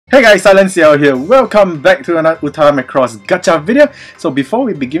Hey guys, SilentCiel here. Welcome back to another歌マクロス gacha video. So before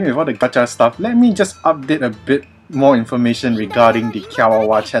we begin with all the gacha stuff, let me just update a bit more information regarding the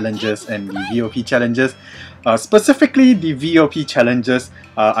Kawawa challenges and the VOP challenges. Specifically the VOP challenges,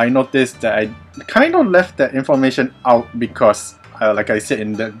 I noticed that I kind of left that information out because like I said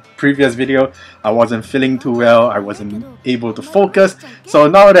in the previous video, I wasn't feeling too well, I wasn't able to focus. So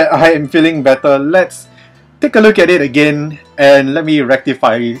now that I am feeling better, let's take a look at it again and let me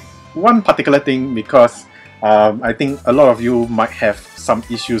rectify one particular thing because I think a lot of you might have some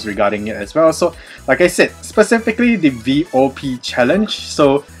issues regarding it as well. So like I said, specifically the VOP challenge.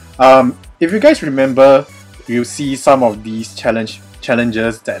 So if you guys remember, you see some of these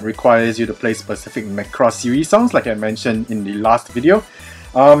challenges that requires you to play specific Macross series songs like I mentioned in the last video.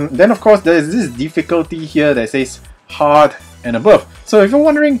 Then of course there is this difficulty here that says hard and above. So if you're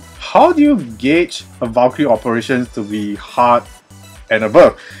wondering, how do you gauge a Valkyrie operations to be hard and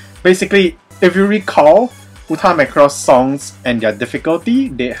above? Basically, if you recall,歌マクロスsongs and their difficulty,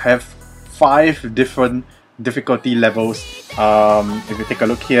 they have 5 different difficulty levels. If you take a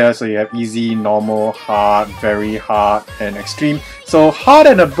look here, so you have easy, normal, hard, very hard, and extreme. So hard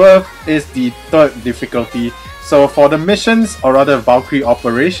and above is the 3rd difficulty. So for the missions, or rather Valkyrie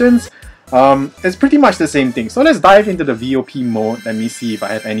operations, it's pretty much the same thing. So let's dive into the VOP mode. Let me see if I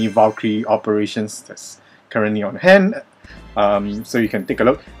have any Valkyrie operations that's currently on hand. So you can take a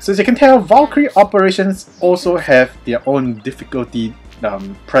look. So as you can tell, Valkyrie operations also have their own difficulty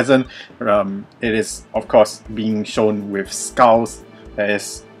present. It is of course being shown with skulls. That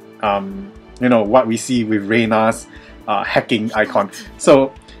is, you know, what we see with Reyna's hacking icon.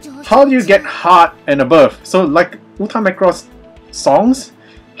 So how do you get hard and above? So like歌マクロスsongs,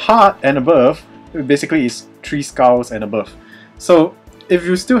 hard and above basically is 3 skulls and above. So if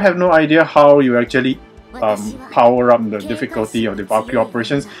you still have no idea how you actually power up the difficulty of the Valkyrie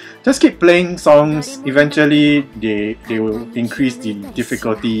operations, just keep playing songs. Eventually they will increase the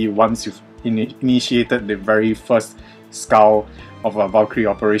difficulty once you've initiated the very first skull of a Valkyrie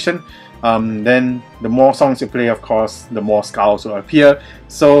operation. Then the more songs you play, of course, the more skulls will appear.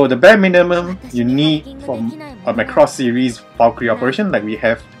 So the bare minimum you need from a Macross series Valkyrie operation, like we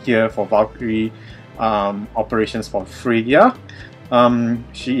have here for Valkyrie operations for Freya,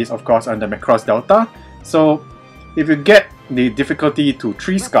 she is of course under Macross Delta. So if you get the difficulty to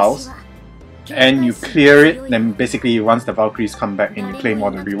 3 skulls and you clear it, then basically once the Valkyries come back and you claim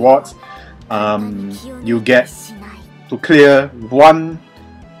all the rewards, you get to clear 1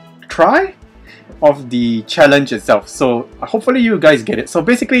 try of the challenge itself. So hopefully you guys get it. So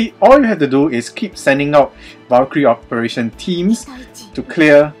basically all you have to do is keep sending out Valkyrie operation teams to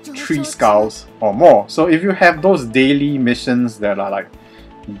clear 3 skulls or more. So if you have those daily missions that are like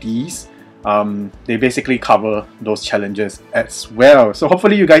these, they basically cover those challenges as well. So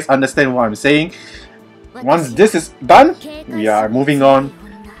hopefully you guys understand what I'm saying. Once this is done, we are moving on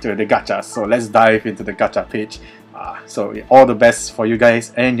to the gacha. So let's dive into the gacha page. So all the best for you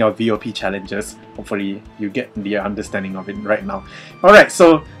guys and your VOP challenges. Hopefully you get the understanding of it right now. Alright,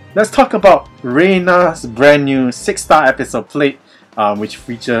 so let's talk about Reyna's brand new 6-star episode plate, which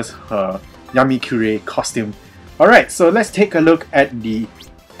features her Yamikure costume. Alright, so let's take a look at the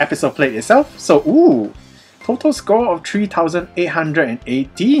episode plate itself. So ooh, total score of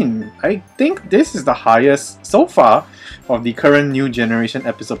 3,818. I think this is the highest so far of the current new generation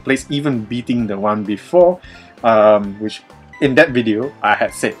episode plates, even beating the one before, which in that video I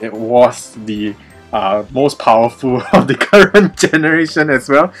had said it was the most powerful of the current generation as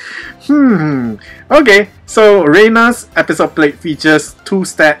well. Okay, so Reyna's episode plate features 2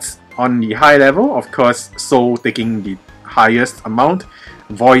 stats on the high level, of course Soul taking the highest amount,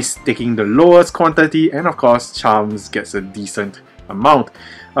 Voice taking the lowest quantity, and of course Charms gets a decent amount.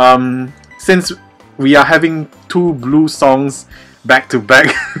 Since we are having 2 blue songs back to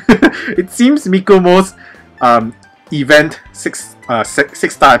back, it seems Mikumo's event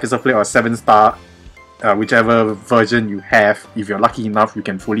 6-star episode plate or 7-star, whichever version you have, if you're lucky enough you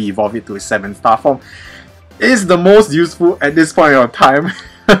can fully evolve it to a 7-star form, is the most useful at this point of time.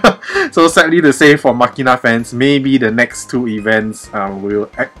 So sadly to say, for Makina fans, maybe the next 2 events will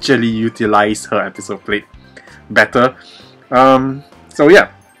actually utilize her episode plate better. So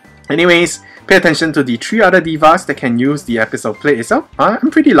yeah, anyways, pay attention to the 3 other divas that can use the episode plate itself.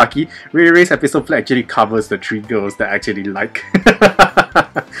 I'm pretty lucky. Ray's episode plate actually covers the 3 girls that I actually like.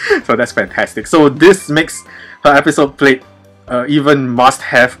 So that's fantastic. So this makes her episode plate even must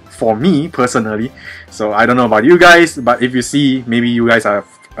have for me personally. So I don't know about you guys, but if you see, maybe you guys are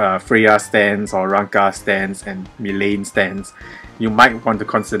Freya stands or Ranka stands and Milane stands, you might want to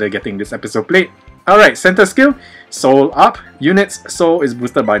consider getting this episode plate. Alright, center skill, soul up. Units soul is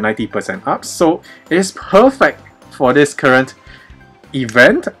boosted by 90% up, so it is perfect for this current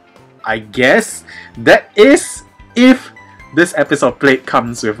event, I guess. That is if this episode plate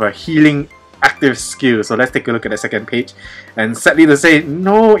comes with a healing active skill. So let's take a look at the second page. And sadly to say,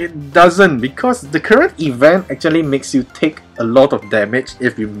 no, it doesn't, because the current event actually makes you take a lot of damage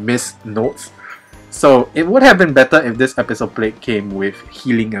if you miss notes. So it would have been better if this episode plate came with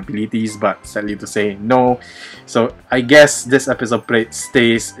healing abilities, but sadly to say, no. So I guess this episode plate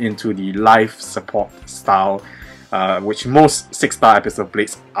stays into the life support style, which most 6-star episode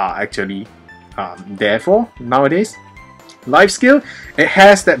plates are actually there for nowadays. Life skill, it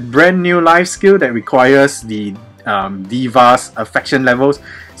has that brand new life skill that requires the Diva's affection levels.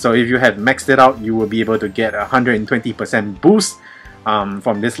 So if you had maxed it out, you will be able to get a 120% boost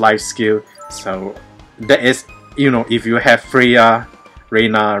from this life skill. So that is, you know, if you have Freya,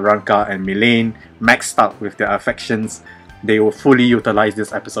 Reyna, Ranka and Milane maxed out with their affections, they will fully utilize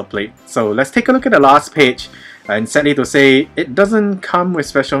this episode plate. So let's take a look at the last page. And sadly to say, it doesn't come with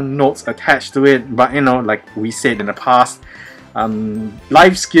special notes attached to it, but you know, like we said in the past,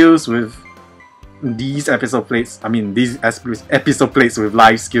 life skills with these episode plates, these episode plates with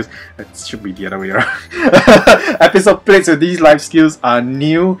life skills, it should be the other way around. Episode plates with these life skills are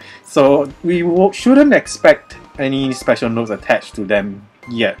new, so we shouldn't expect any special notes attached to them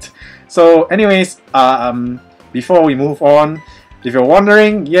yet. So anyways, before we move on, if you're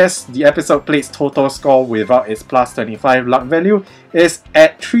wondering, yes, the episode plate's total score without its plus 25 luck value is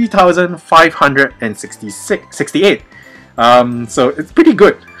at 3,568. So it's pretty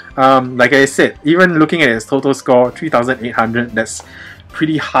good. Like I said, even looking at its total score, 3,800, that's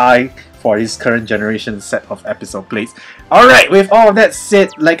pretty high for this current generation set of episode plates. Alright, with all of that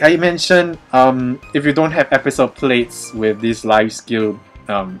said, like I mentioned, if you don't have episode plates with this life skill,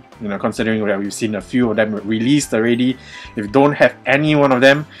 you know, considering that we've seen a few of them released already, if you don't have any one of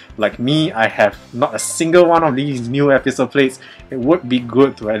them, like me, I have not a single one of these new episode plates, it would be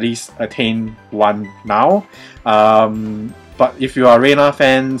good to at least attain one now. But if you are Reyna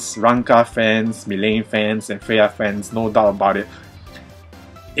fans, Ranka fans, Milane fans and Freya fans, no doubt about it,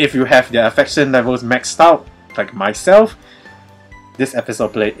 if you have their affection levels maxed out, like myself, this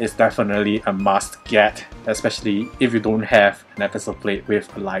episode plate is definitely a must get, especially if you don't have an episode plate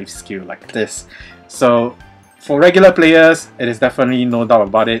with a life skill like this. So for regular players, it is definitely no doubt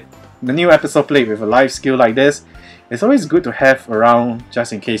about it. The new episode plate with a life skill like this, it's always good to have around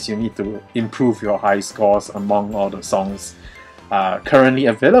just in case you need to improve your high scores among all the songs currently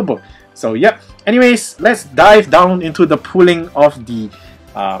available. So yep, anyways, let's dive down into the pulling of the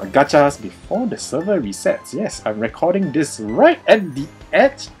gachas before the server resets. Yes, I'm recording this right at the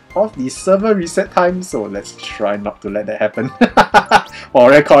edge of the server reset time, so let's try not to let that happen while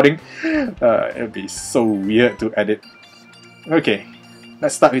recording. It'll be so weird to edit. Okay,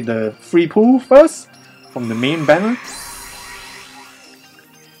 let's start with the free pull first from the main banner.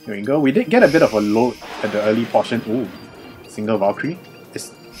 Here we go. We did get a bit of a load at the early portion. Ooh, single Valkyrie.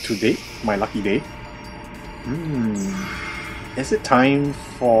 Is today my lucky day? Is it time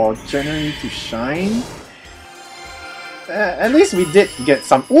for January to shine? At least we did get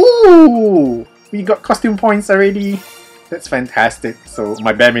some. Ooh! We got costume points already. That's fantastic. So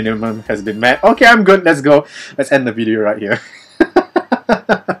my bare minimum has been met. Okay, I'm good. Let's go. Let's end the video right here.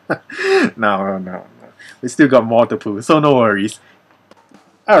 No. We still got more to pull, so no worries.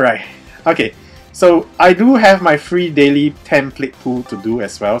 Alright. Okay. So I do have my free daily template pull to do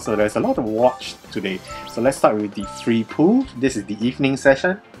as well, so there's a lot to watch today. So let's start with the free pull. This is the evening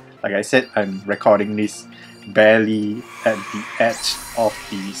session. Like I said, I'm recording this barely at the edge of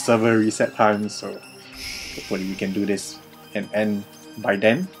the server reset time, so hopefully we can do this and end by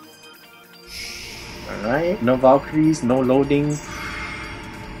then. Alright, no Valkyries, no loading.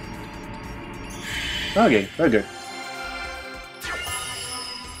 Okay, very good.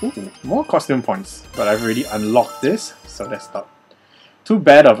 Ooh, more costume points, but I've already unlocked this, so that's not too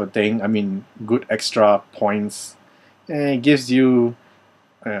bad of a thing. I mean, good extra points. It gives you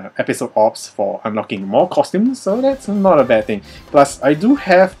episode ops for unlocking more costumes, so that's not a bad thing. Plus, I do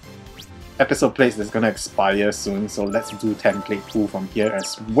have episode plates that's gonna expire soon, so let's do template pull from here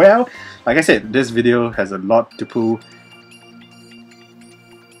as well. Like I said, this video has a lot to pull.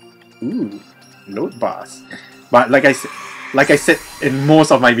 Ooh, load bars. But like I said in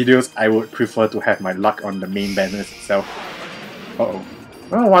most of my videos, I would prefer to have my luck on the main banners itself. Uh-oh.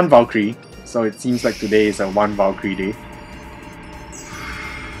 Well, one Valkyrie, so it seems like today is a one Valkyrie day.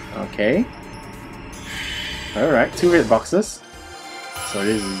 Okay. Alright, 2 red boxes. So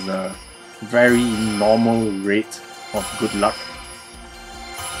this is a very normal rate of good luck.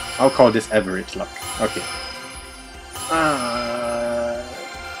 I'll call this average luck. Okay.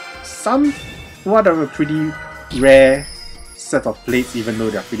 Somewhat of a pretty rare set of plates, even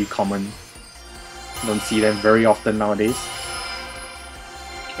though they're pretty common. Don't see them very often nowadays.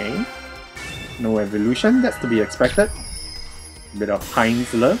 Okay. No evolution, that's to be expected. A bit of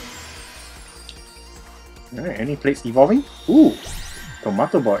Heinz love. Alright, any plates evolving? Ooh!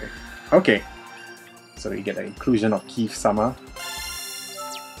 Tomato Boy. Okay. So we get the inclusion of Keith Sama.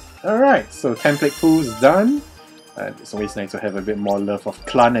 Alright, so template pool's done. It's always nice to have a bit more love of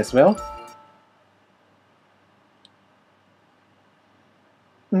Clan as well.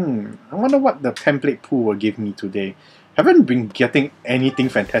 I wonder what the template pool will give me today. Haven't been getting anything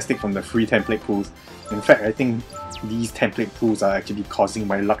fantastic from the free template pools. In fact, I think these template pools are actually causing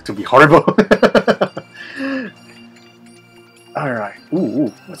my luck to be horrible. Alright,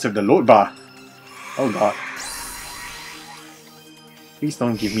 ooh, what's with the load bar? Oh god. Please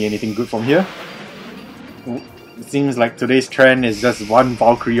don't give me anything good from here. Ooh, it seems like today's trend is just one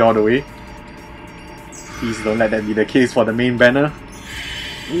Valkyrie all the way. Please don't let that be the case for the main banner.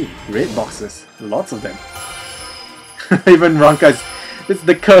 Ooh, red boxes. Lots of them. Even Ranka's, it's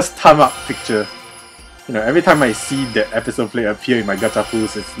the cursed time-up picture. You know, every time I see that episode plate appear in my gacha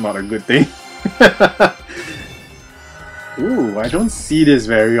pools, it's not a good thing. Ooh, I don't see this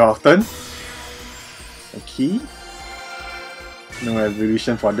very often. Okay. No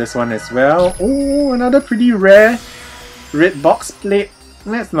evolution for this one as well. Oh, another pretty rare red box plate.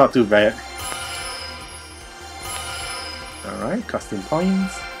 That's not too bad. Alright, custom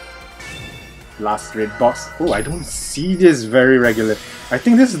points. Last red box. Oh, I don't see this very regular. I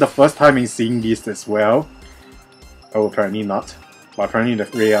think this is the first time I'm seeing these as well. Oh, apparently not. But apparently the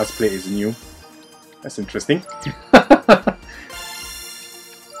Rhea's plate is new. That's interesting.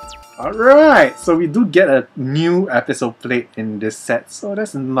 Alright, so we do get a new episode plate in this set, so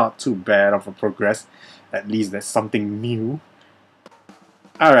that's not too bad of a progress. At least there's something new.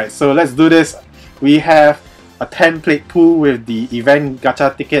 Alright, so let's do this. We have a 10-plate pool with the event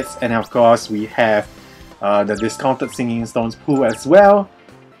gacha tickets, and of course we have the discounted singing stones pool as well.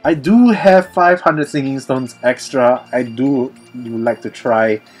 I do have 500 singing stones extra. I do like to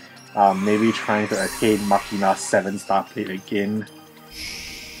try maybe trying to attain Makina's 7-star plate again.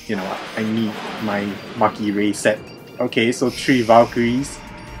 You know, I need my Maki Ray set. Okay, so 3 Valkyries.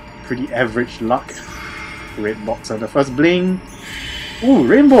 Pretty average luck. Red box on the first bling. Ooh,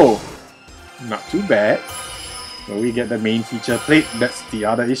 rainbow! Not too bad. So we get the main feature plate, that's the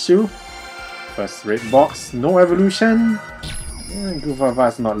other issue. First red box, no evolution.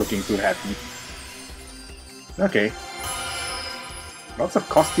 Guvava's not looking too happy. Okay. Lots of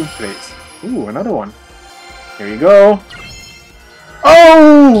costume plates. Ooh, another one. Here we go.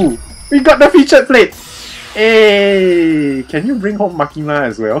 Oh! We got the featured plate! Hey! Can you bring home Makina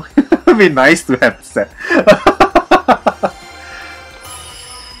as well? It'd be nice to have a set.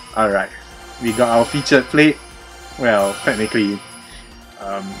 Alright. We got our featured plate. Well, technically,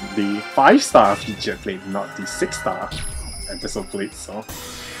 the 5-star featured plate, not the 6-star episode plate, so...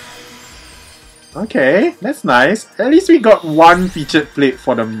 Okay, that's nice. At least we got one featured plate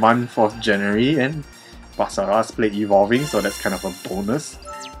for the month of January, and Basara's plate evolving, so that's kind of a bonus.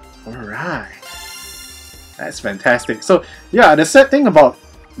 Alright. That's fantastic. So, yeah, the sad thing about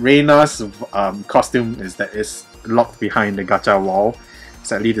Reina's costume is that it's locked behind the gacha wall.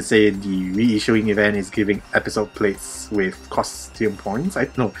 Sadly to say, the reissuing event is giving episode plates with costume points.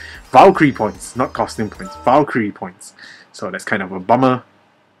 No, Valkyrie points, not costume points. Valkyrie points. So that's kind of a bummer.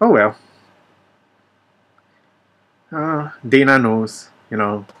 Oh well. Dana knows, you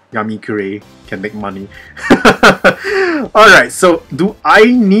know, Yamikure can make money. Alright, so do I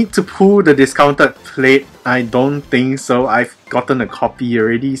need to pull the discounted plate? I don't think so. I've gotten a copy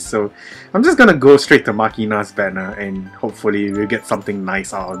already, so I'm just gonna go straight to Makina's banner and hopefully we'll get something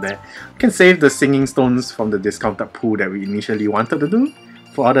nice out of there. We can save the singing stones from the discounted pool that we initially wanted to do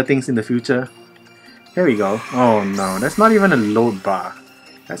for other things in the future. Here we go. Oh no, that's not even a load bar.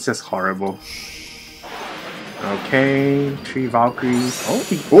 That's just horrible. Okay, 3 Valkyries.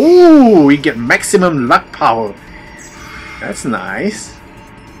 Oh, we get maximum luck power. That's nice.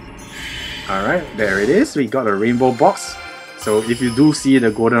 Alright, there it is. We got a rainbow box. So if you do see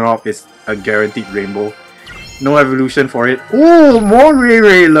the golden orb, it's a guaranteed rainbow. No evolution for it. Oh, more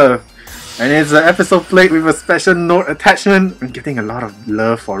Ray love. And it's an episode plate with a special note attachment. I'm getting a lot of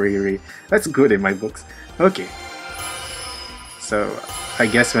love for Ray. That's good in my books. Okay. So I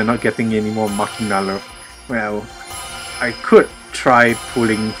guess we're not getting any more Makina love. Well, I could try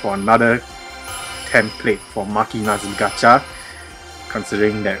pulling for another template for Makina's gacha,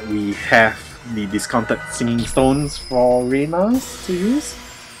 considering that we have the discounted singing stones for Reina's to use.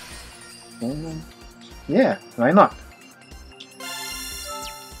 Yeah, why not?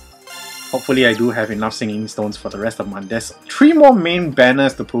 Hopefully I do have enough singing stones for the rest of my... There's 3 more main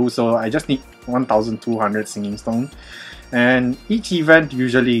banners to pull, so I just need 1,200 singing stones. And each event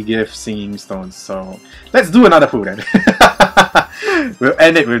usually gives singing stones, so let's do another pull then. We'll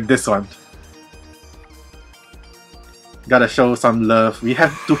end it with this one. Gotta show some love. We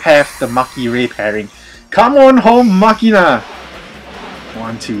have to have the Maki Ray pairing. Come on home, Makina!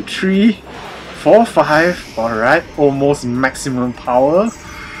 1, 2, 3, 4, 5. Alright, almost maximum power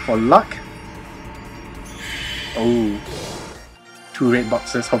for luck. Oh, 2 red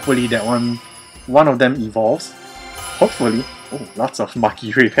boxes. Hopefully that one of them evolves. Hopefully. Oh, lots of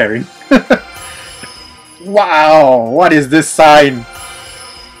Maki Ray pairing. Wow, what is this sign?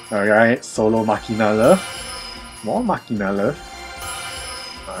 Alright, solo Makina love. More Makina love.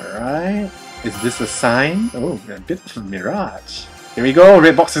 Alright, is this a sign? Oh, a bit of a mirage. Here we go,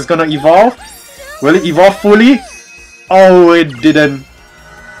 red box is gonna evolve. Will it evolve fully? Oh, it didn't.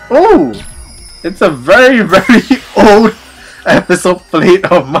 Oh, it's a very, very old episode plate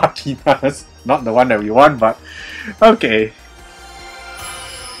of Makinas. Not the one that we want, but okay.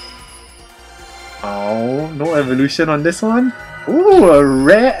 Oh, no evolution on this one. Ooh, a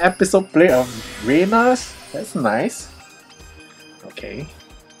rare episode plate of Reyna's. That's nice. Okay.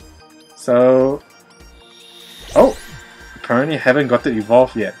 So... oh! Apparently I haven't got to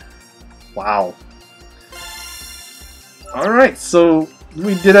evolve yet. Wow. Alright, so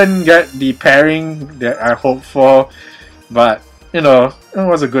we didn't get the pairing that I hoped for, but you know, it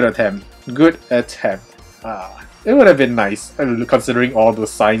was a good attempt. Good attempt. It would have been nice, considering all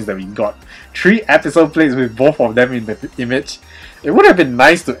those signs that we got. 3 episode plates with both of them in the image. It would have been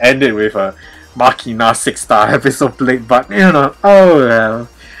nice to end it with a Makina 6-star episode plate, but you know, oh well.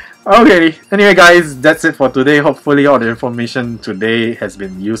 Okay, anyway guys, that's it for today. Hopefully all the information today has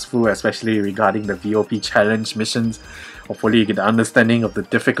been useful, especially regarding the VOP challenge missions. Hopefully you get the understanding of the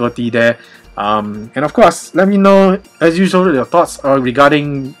difficulty there. And of course, let me know, as usual, your thoughts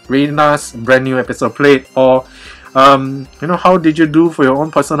regarding Reyna's brand new episode plate, or you know, how did you do for your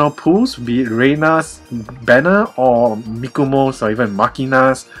own personal pulls, be it Reyna's banner or Mikumo's or even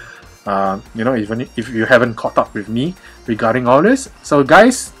Makina's. You know, even if you haven't caught up with me regarding all this. So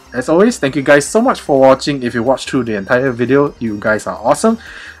guys, as always, thank you guys so much for watching. If you watched through the entire video, you guys are awesome.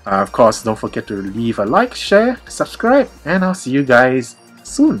 Of course, don't forget to leave a like, share, subscribe, and I'll see you guys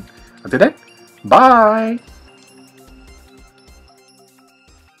soon. Until then, bye!